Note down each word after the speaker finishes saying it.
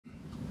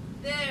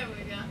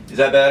Is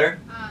that better?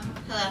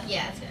 Hello.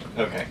 Yeah, that's good.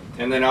 Okay.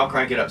 And then I'll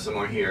crank it up some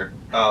more here.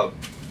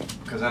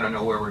 Because I don't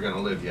know where we're going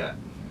to live yet.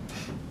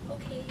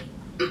 Okay.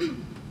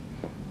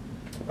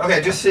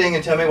 Okay, just sing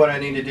and tell me what I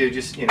need to do.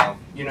 Just, you know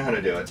how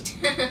to do it.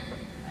 I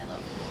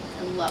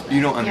love it.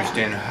 You don't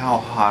understand how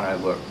hot I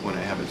look when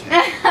I have a tan.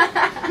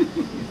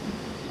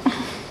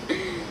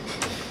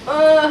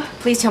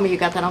 Please tell me you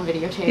got that on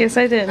videotape. Yes,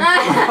 I did.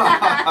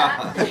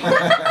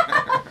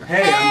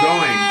 Hey, I'm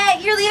going.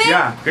 Hey, you're leaving?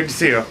 Yeah, good to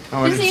see you. I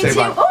wanted Good to seeing say you too.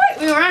 bye. Oh, wait,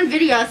 we were on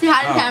video. Say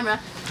hi to the camera.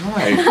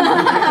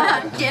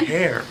 Hi. Jim.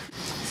 Hair.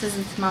 This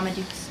is Mama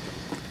Dukes.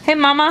 Hey,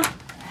 Mama.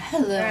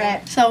 Hello.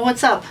 Alright, so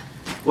what's up?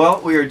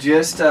 Well, we are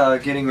just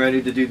getting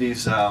ready to do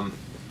these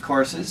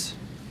choruses.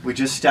 We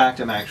just stacked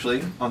them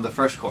actually on the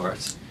first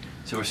chorus.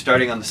 So we're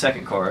starting on the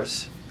second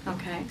chorus.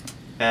 Okay.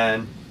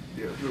 And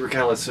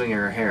Raquel is swinging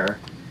her hair.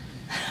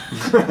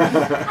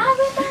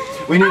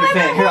 We need a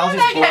fan. Here, I'll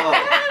just blow.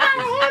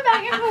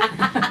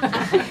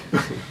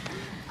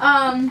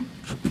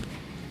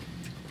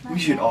 We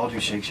should all do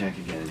Shake Shack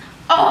again.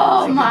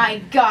 Oh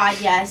my God,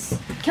 yes.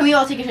 Can we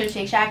all take a shot of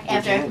Shake Shack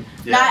after? can,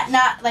 yeah.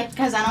 Not like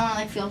because I don't want to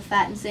like feel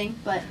fat and sing,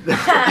 but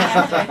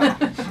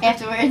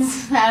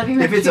afterwards that'll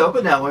be. If it's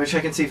open now, we'll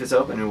check and see if it's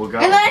open, and we'll go.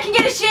 And then I can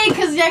get a shake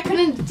because I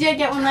couldn't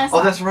get one last time.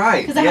 Oh, that's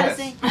right. Because I had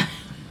to Yes. sing. Yeah.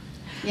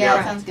 Yeah,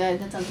 that sounds good.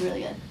 That sounds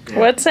really good. Yeah.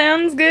 What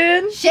sounds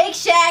good? Shake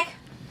Shack.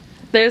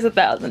 There's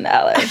 $1,000.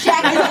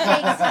 Shack and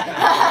shakes.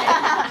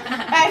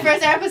 Alright,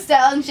 first I put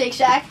Stella and Shake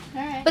Shack.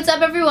 Alright. What's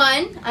up,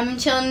 everyone? I'm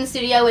chilling in the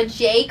studio with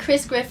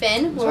Chris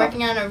Griffin. We're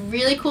working on a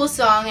really cool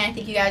song, and I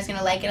think you guys are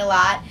gonna like it a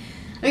lot.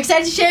 I'm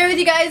excited to share it with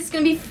you guys. It's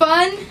gonna be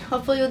fun.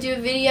 Hopefully, we'll do a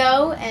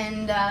video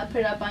and put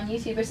it up on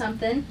YouTube or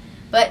something.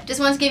 But just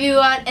wanted to give you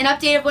an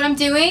update of what I'm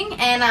doing,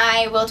 and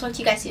I will talk to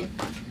you guys soon.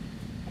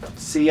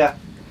 See ya.